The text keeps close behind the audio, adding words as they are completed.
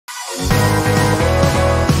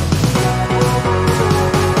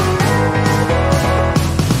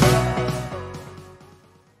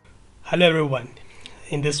Hello everyone.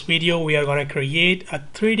 In this video we are going to create a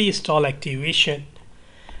 3D stall activation.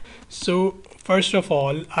 So first of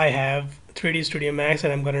all I have 3D Studio Max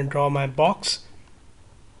and I'm going to draw my box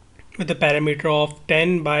with a parameter of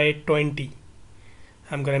 10 by 20.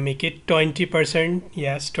 I'm going to make it 20%,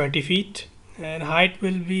 yes, 20 feet, and height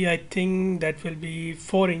will be, I think that will be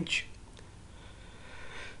 4 inch.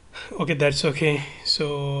 Okay, that's okay.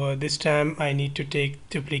 So this time I need to take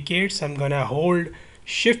duplicates. I'm gonna hold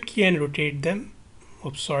shift key and rotate them.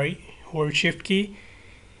 Oops, sorry, hold shift key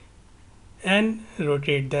and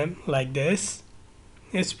rotate them like this.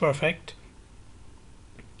 It's perfect.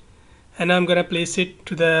 And I'm gonna place it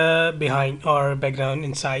to the behind or background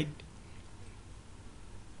inside.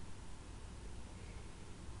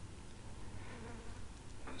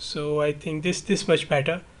 So I think this much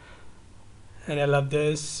better, and I love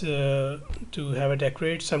this to have a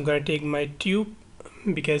decorate. So I'm gonna take my tube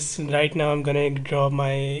because right now I'm gonna draw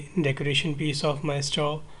my decoration piece of my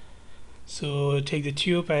stall. So take the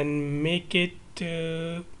tube and make it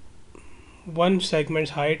one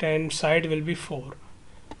segment's height and side will be 4.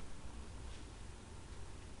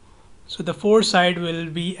 So the 4 side will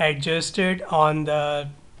be adjusted on the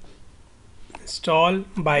stall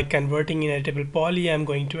by converting in editable poly. I'm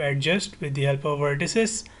going to adjust with the help of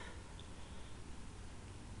vertices.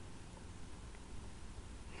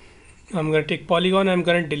 I'm going to take polygon. I'm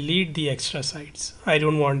going to delete the extra sides. I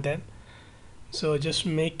don't want them. So just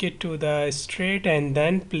make it to the straight and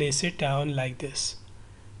then place it down like this.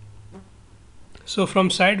 So from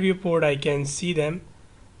side viewport I can see them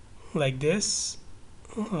like this,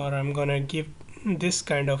 or I'm gonna give this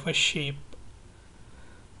kind of a shape,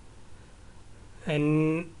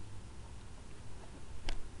 and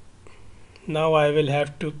now I will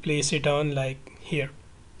have to place it on like here.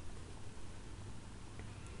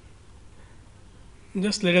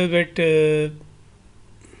 Just little bit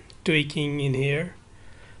tweaking in here,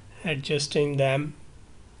 adjusting them.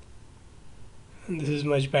 And this is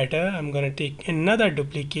much better. I'm gonna take another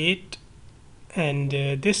duplicate, and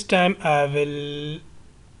this time I will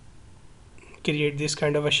create this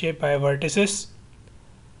kind of a shape by vertices.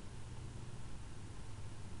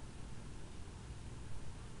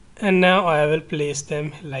 And now I will place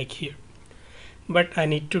them like here, but I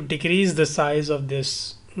need to decrease the size of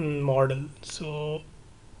this model. So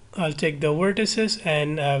I'll take the vertices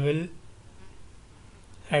and I will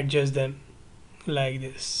adjust them like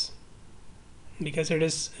this, because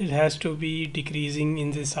it has to be decreasing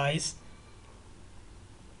in the size.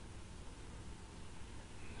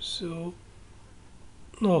 So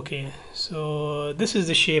okay, so this is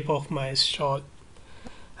the shape of my stall.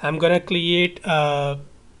 I'm gonna create a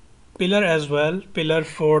pillar as well, pillar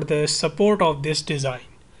for the support of this design.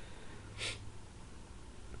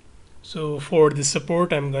 So for the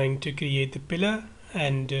support I'm going to create the pillar,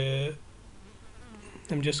 and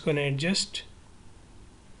I'm just going to adjust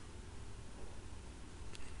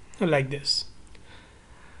like this.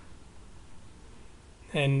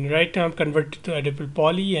 And right now I'm converted to editable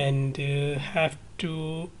poly and have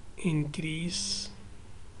to increase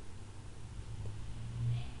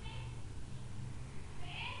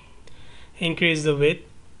the width,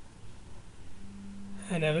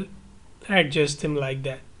 and I will adjust them like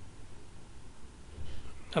that.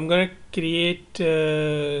 I'm gonna create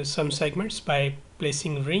some segments by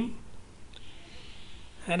placing ring,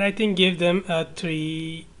 and I think give them a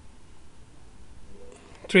three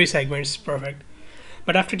segments, perfect.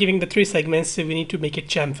 But after giving the 3 segments, we need to make it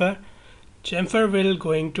chamfer. Chamfer will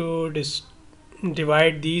going to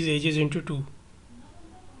divide these edges into 2.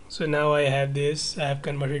 So now I have this, I have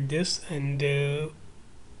converted this, and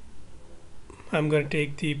I'm going to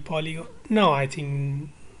take the polygon. No, I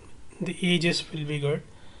think the edges will be good.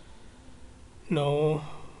 No,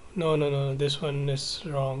 this one is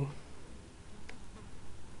wrong.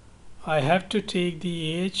 I have to take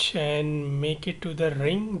the edge and make it to the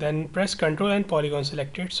ring, then press Ctrl and polygon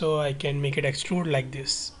selected, so I can make it extrude like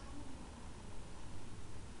this.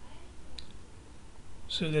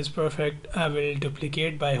 So that's perfect. I will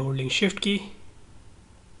duplicate by holding shift key.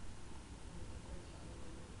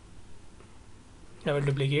 I will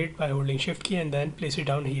duplicate by holding shift key and then place it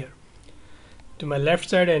down here to my left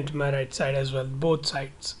side and to my right side as well, both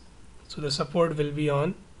sides. So the support will be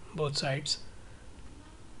on both sides.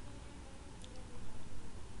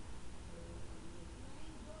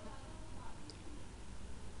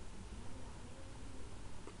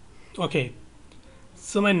 Okay,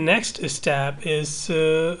 so my next step is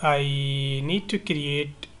I need to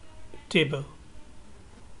create table,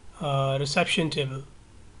 reception table.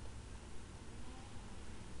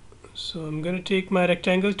 So I'm going to take my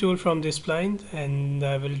rectangle tool from this spline and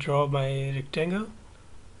I will draw my rectangle.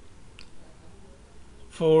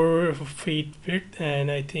 4 feet width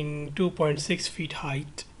and I think 2.6 feet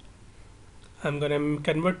height. I'm gonna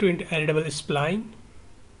convert to into editable spline,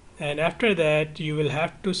 and after that you will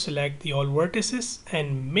have to select the all vertices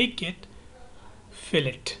and make it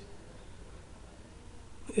fillet.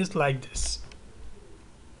 It's like this.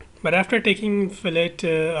 But after taking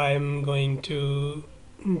fillet, I am going to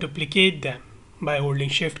duplicate them by holding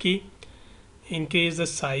shift key, increase the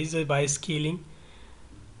size by scaling.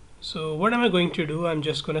 So what am I going to do? I'm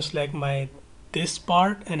just going to select my this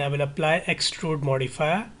part and I will apply extrude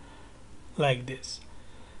modifier like this.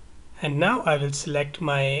 And now I will select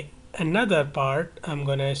my another part. I'm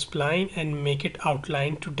going to spline and make it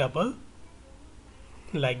outline to double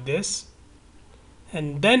like this,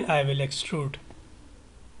 and then I will extrude.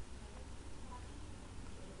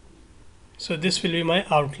 So this will be my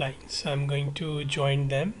outlines. I'm going to join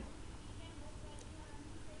them.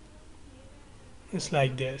 It's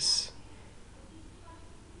like this.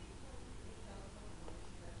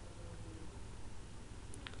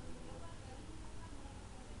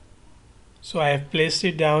 So I have placed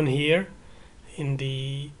it down here in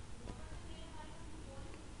the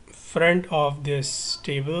front of this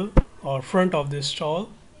table or front of this stall.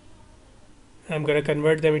 I'm going to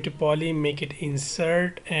convert them into poly, make it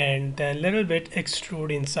insert, and then a little bit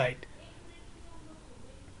extrude inside.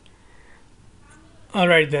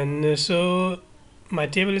 Alright then, so my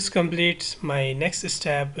table is complete. My next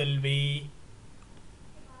step will be,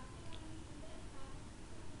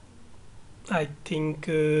 I think,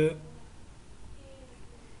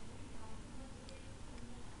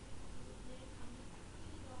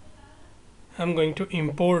 I'm going to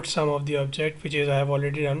import some of the object which is I have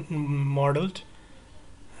already done modeled,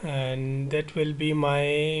 and that will be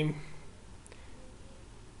my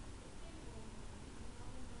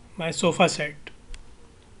sofa set.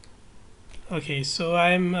 Okay, so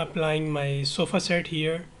I'm applying my sofa set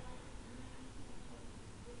here.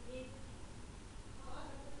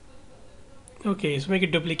 Okay, so make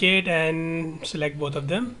it duplicate and select both of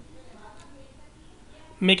them.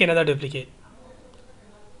 Make another duplicate.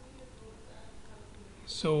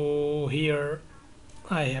 So here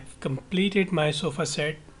I have completed my sofa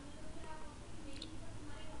set,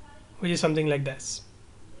 which is something like this.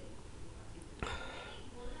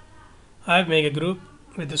 I've made a group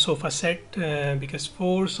with the sofa set because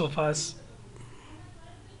 4 sofas.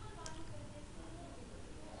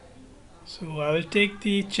 So I will take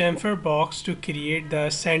the chamfer box to create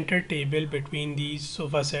the center table between these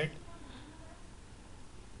sofa set.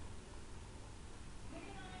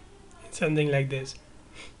 Something like this.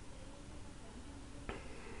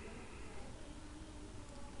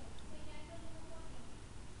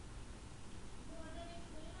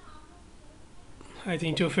 I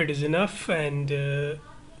think 2 feet is enough, and 2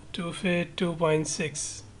 feet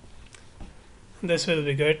 2.6. This will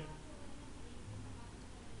be good.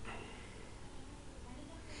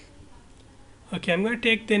 Okay, I'm going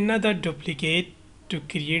to take another duplicate to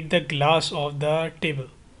create the glass of the table.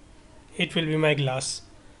 It will be my glass.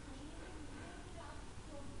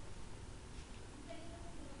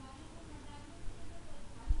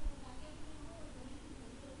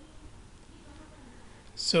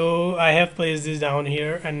 So I have placed this down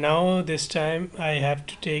here, and now this time I have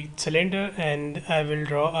to take cylinder and I will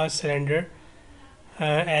draw a cylinder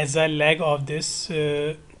as a leg of this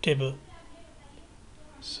table.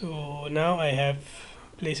 So now I have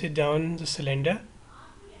placed it down the cylinder,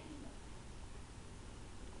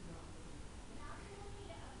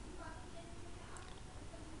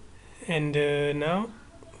 and now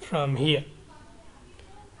from here,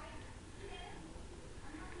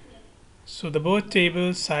 so the both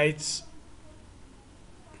table sides.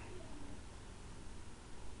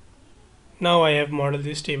 Now I have modeled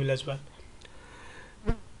this table as well.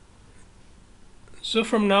 So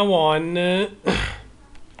from now on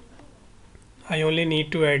I only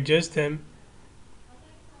need to adjust them.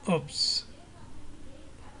 Oops.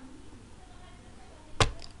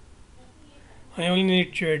 I only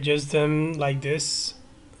need to adjust them like this,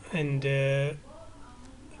 and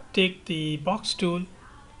take the box tool,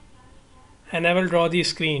 and I will draw the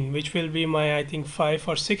screen, which will be my I think 5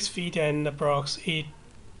 or 6 feet and approx 8.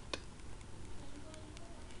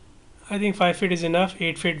 I think 5 feet is enough.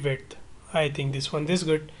 8 feet width. I think this one is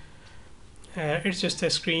good. It's just a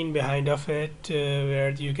screen behind of it where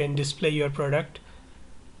you can display your product.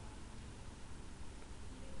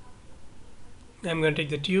 I'm going to take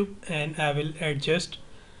the tube and I will adjust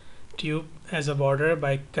tube as a border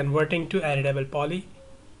by converting to editable poly.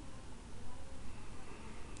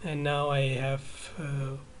 And now I have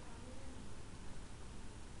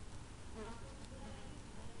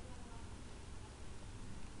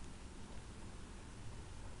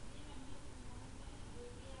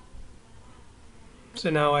So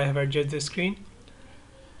now I have adjusted the screen.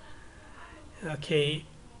 Okay,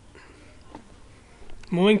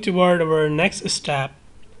 moving toward our next step.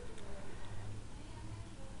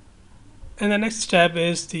 And the next step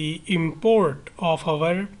is the import of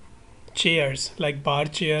our chairs, like bar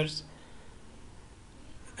chairs.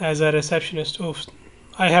 As a receptionist, oh,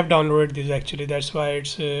 I have downloaded this actually, that's why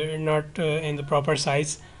it's not in the proper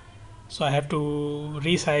size, so I have to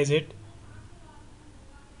resize it.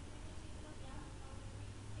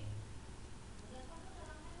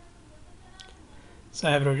 So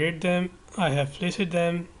I have rotated them, I have placed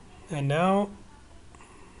them, and now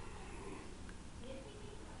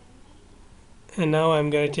I'm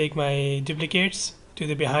going to take my duplicates to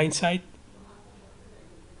the behind side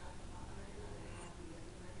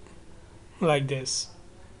like this.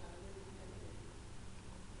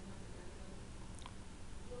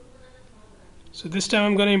 So this time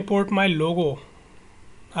I'm going to import my logo.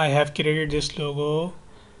 I have created this logo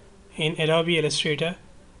in Adobe Illustrator.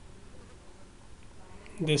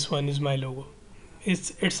 This one is my logo.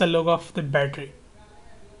 It's a logo of the battery,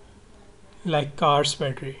 like car's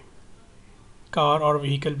battery, car or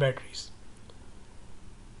vehicle batteries.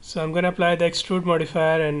 So I'm going to apply the extrude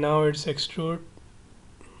modifier, and now it's extrude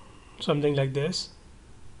something like this.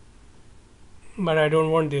 But I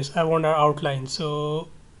don't want this, I want our outline. So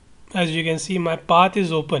as you can see, my path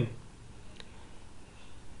is open.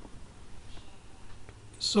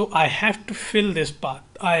 So I have to fill this path.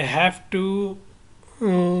 I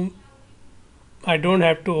don't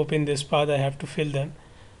have to open this path, I have to fill them.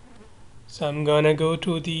 So I'm gonna go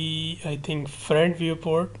to the, I think, front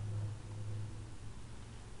viewport.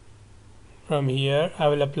 From here I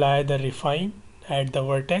will apply the refine at the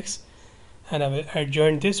vertex, and I will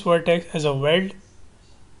adjoin this vertex as a weld.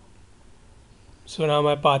 So now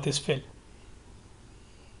my path is filled.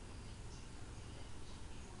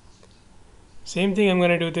 Same thing, I'm going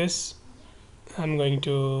to do this. I'm going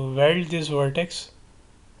to weld this vertex,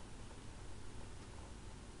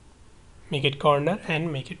 make it corner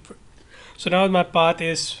and make it. So now my path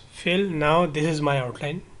is filled. Now this is my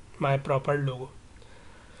outline, my proper logo.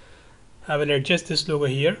 I will adjust this logo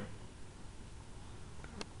here.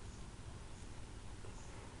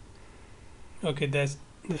 Okay, this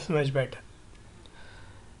is much better.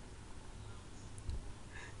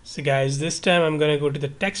 So guys, this time I'm gonna go to the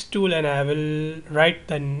text tool and I will write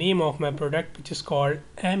the name of my product, which is called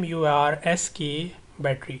MURSK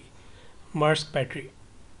battery, Mursk battery.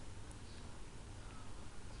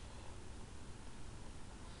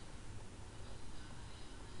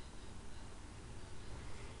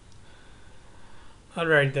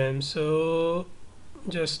 Alright then, so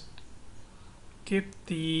just keep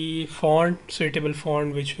the font, suitable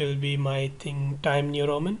font, which will be my thing, Time New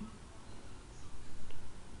Roman.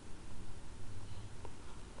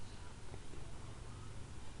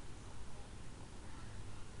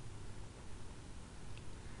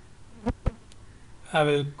 I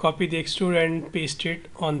will copy the extrude and paste it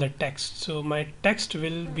on the text. So my text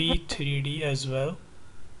will be 3D as well.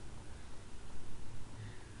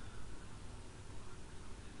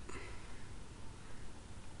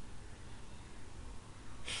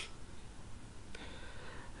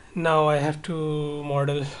 Now I have to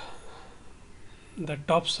model the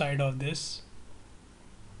top side of this,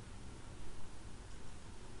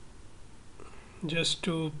 just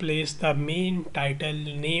to place the main title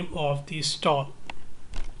name of the stall.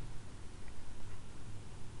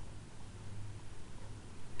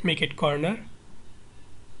 Make it corner,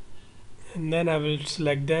 and then I will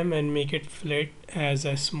select them and make it flat as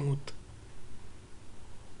a smooth.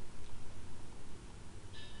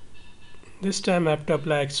 This time I have to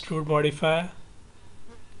apply extrude modifier.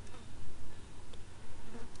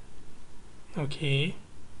 Okay.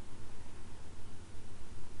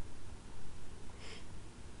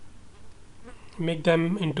 Make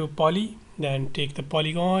them into poly, then take the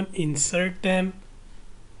polygon, insert them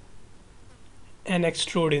and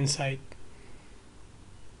extrude inside.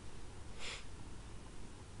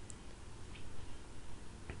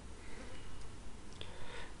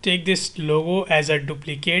 Take this logo as a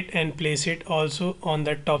duplicate and place it also on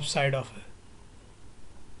the top side of it.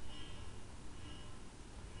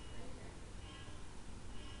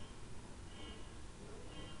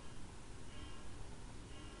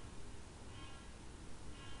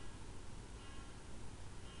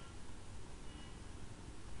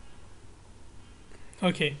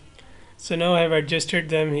 Okay, so now I have adjusted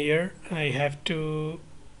them here. I have to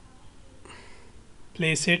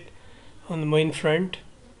place it on the main front.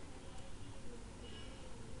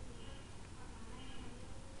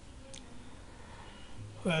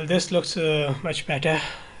 Well, this looks much better.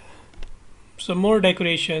 some more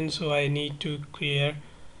decoration, so I need to clear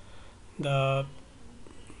the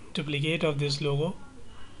duplicate of this logo,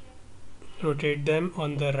 rotate them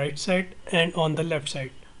on the right side and on the left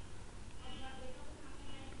side.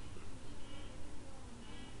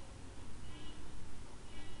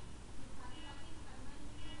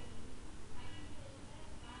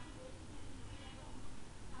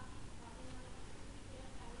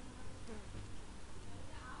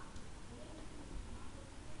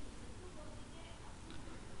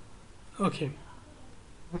 Okay,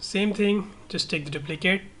 same thing, just take the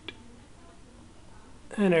duplicate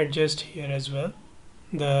and adjust here as well,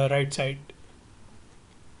 the right side.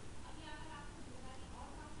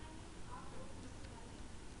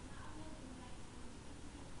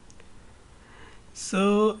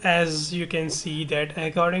 So as you can see that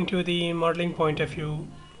according to the modeling point of view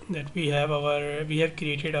that we have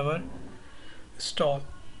created our stall.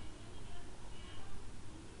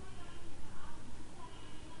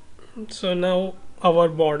 So now our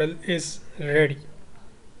model is ready.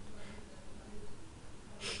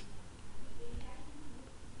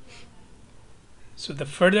 So the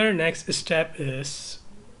further next step is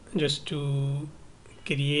just to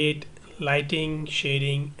create lighting,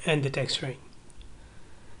 shading and the texturing.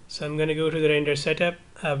 So I'm going to go to the render setup.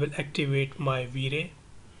 I will activate my vray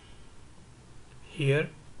here.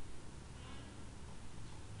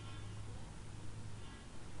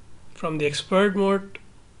 From the expert mode,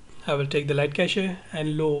 I will take the light cache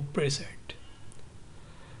and low preset.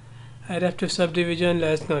 Adaptive subdivision,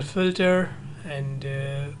 let's not filter, and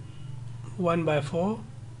 1/4.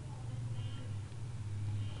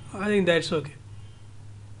 I think that's okay.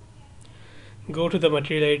 Go to the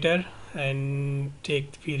material editor and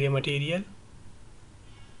take the vray material.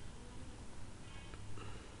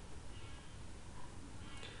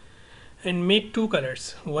 And make two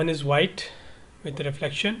colors. One is white with the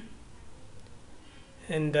reflection,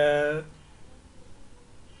 and the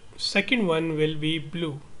second one will be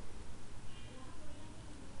blue.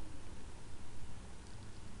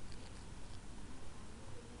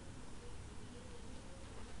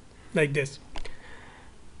 Like this.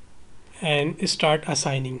 And start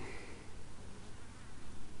assigning.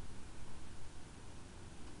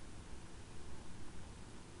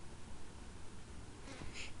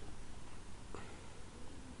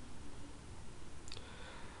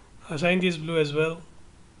 Assign this blue as well.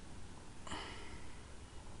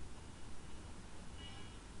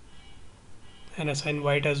 And assign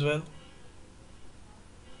white as well.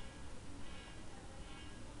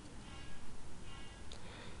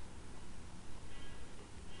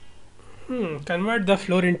 Convert the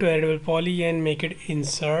floor into editable poly and make it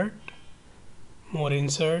insert, more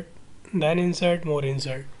insert, then insert, more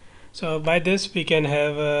insert. So by this we can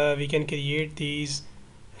have we can create these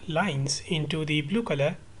lines into the blue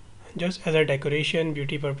color just as a decoration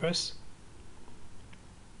beauty purpose.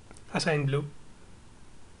 Assign blue.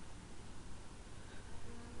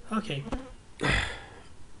 Okay.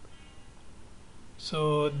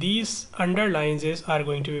 So these underlines are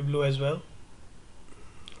going to be blue as well,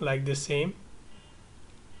 like the same.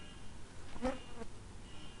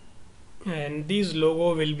 And these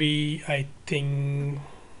logo will be, I think,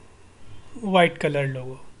 white color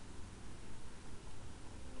logo.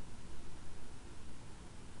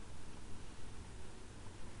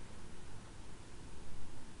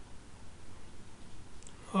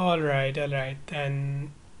 Alright,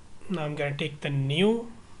 then now I'm gonna take the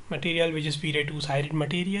new material, which is vray two-sided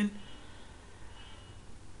material,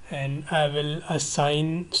 and I will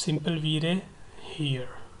assign simple vray here.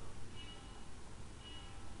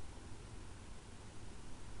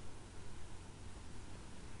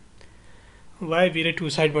 Why vray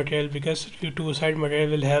two-sided material? Because two-sided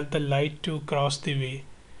material will help the light to cross the way.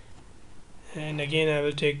 And again I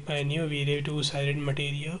will take my new vray two-sided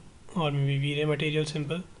material, or maybe vray material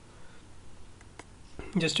simple,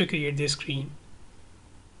 just to create this screen.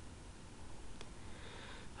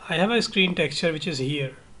 I have a screen texture which is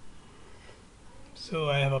here, so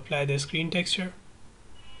I have applied the screen texture.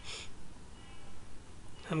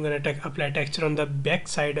 I'm gonna apply texture on the back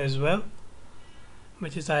side as well,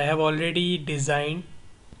 which is I have already designed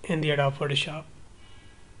in the Adobe Photoshop.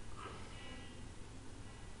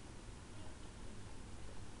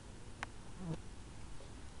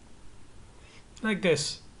 Like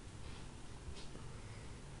this.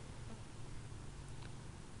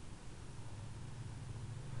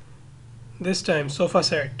 This time sofa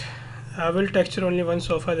set. I will texture only one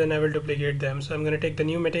sofa, then I will duplicate them. So I'm going to take the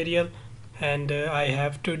new material, and I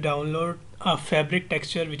have to download a fabric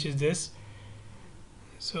texture, which is this.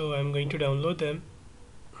 So I'm going to download them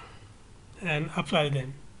and apply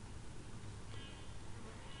them.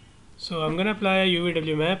 So I'm gonna apply a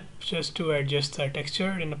UVW map just to adjust the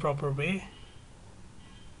texture in a proper way.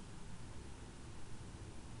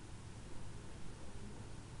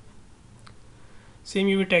 Same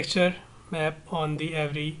UV texture map on the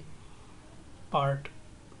every part.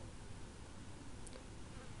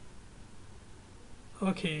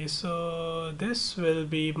 Okay, so this will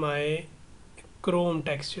be my chrome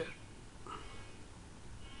texture.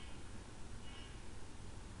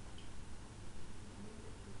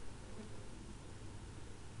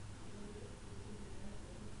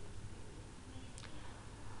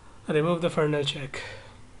 Remove the funnel check.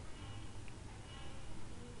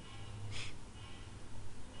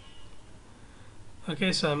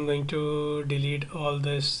 Okay, so I'm going to delete all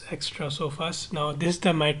this extra sofas. Now this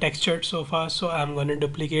is my textured sofa, so I'm going to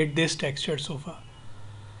duplicate this textured sofa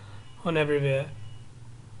on everywhere.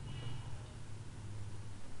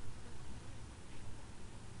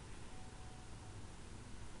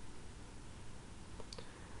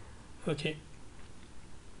 Okay,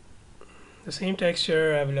 the same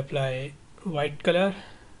texture I will apply white color,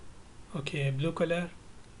 okay, blue color,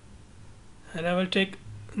 and I will take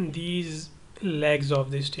these legs of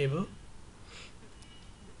this table.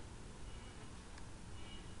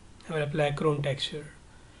 I will apply chrome texture.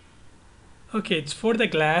 Okay, it's for the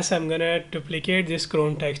glass. I'm gonna duplicate this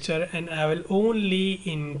chrome texture and I will only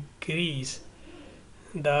increase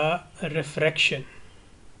the refraction,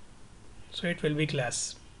 so it will be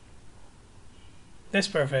glass. That's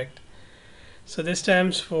perfect. So this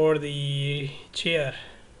times for the chair,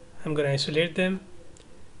 I'm gonna isolate them.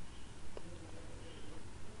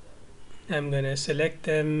 I'm gonna select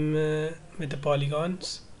them with the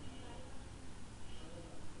polygons.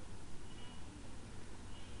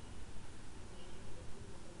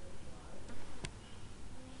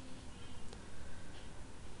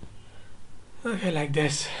 Okay, like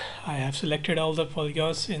this. I have selected all the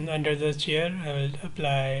polygons in under the chair. I will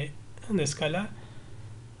apply this color,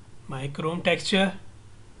 my chrome texture,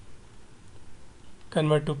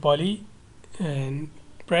 convert to poly, and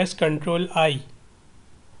press Ctrl I.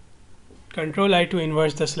 Ctrl I to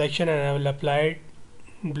inverse the selection, and I will apply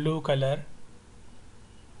blue color,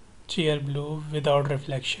 chair blue without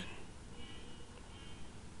reflection.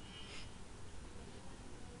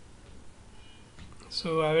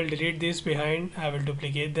 So I will delete these behind. I will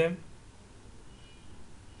duplicate them.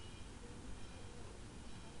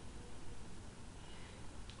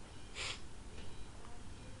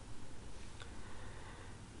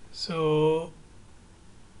 So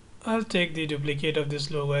I'll take the duplicate of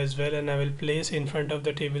this logo as well, and I will place in front of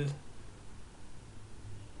the table.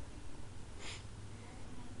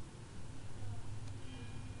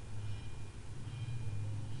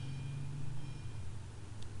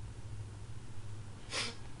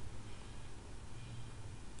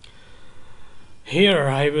 Here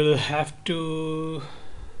I will have to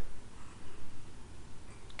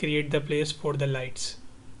create the place for the lights.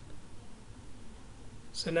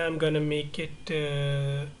 So now I'm gonna make it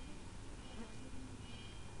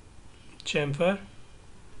chamfer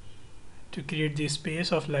to create the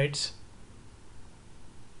space of lights.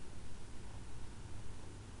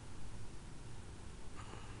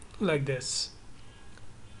 Like this.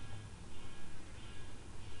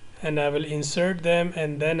 And I will insert them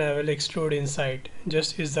and then I will extrude inside.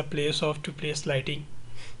 Just is the place of to place lighting.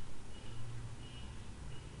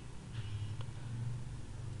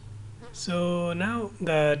 So now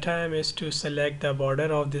the time is to select the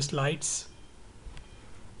border of these lights.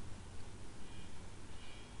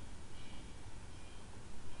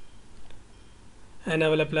 And I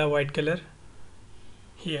will apply white color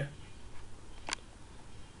here.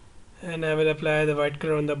 And I will apply the white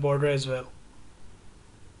color on the border as well.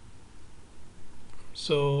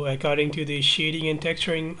 So according to the shading and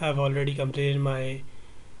texturing, I've already completed my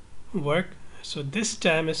work. So this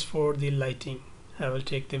time is for the lighting. I will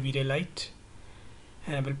take the vray light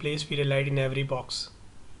and I will place vray light in every box.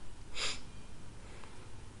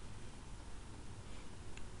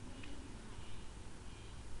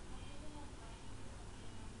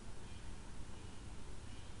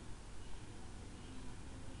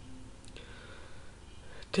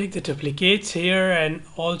 Take the duplicates here and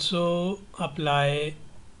also apply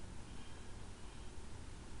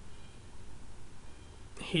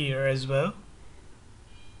here as well.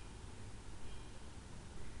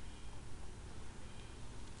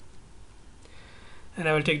 And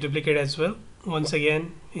I will take duplicate as well once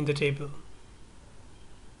again in the table.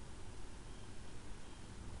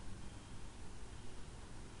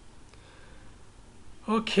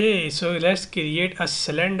 Okay, so let's create a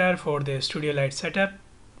cylinder for the studio light setup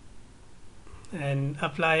and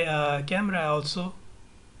apply a camera also.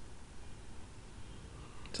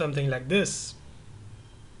 something like this.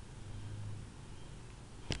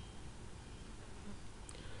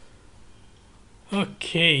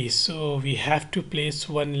 Okay, so we have to place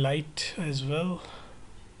one light as well.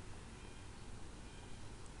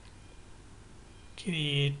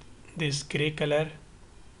 Create this gray color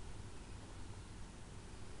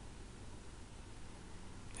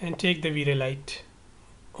and take the vray light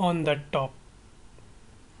on the top.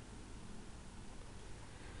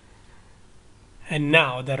 And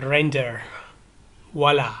now the render.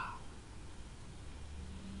 Voila!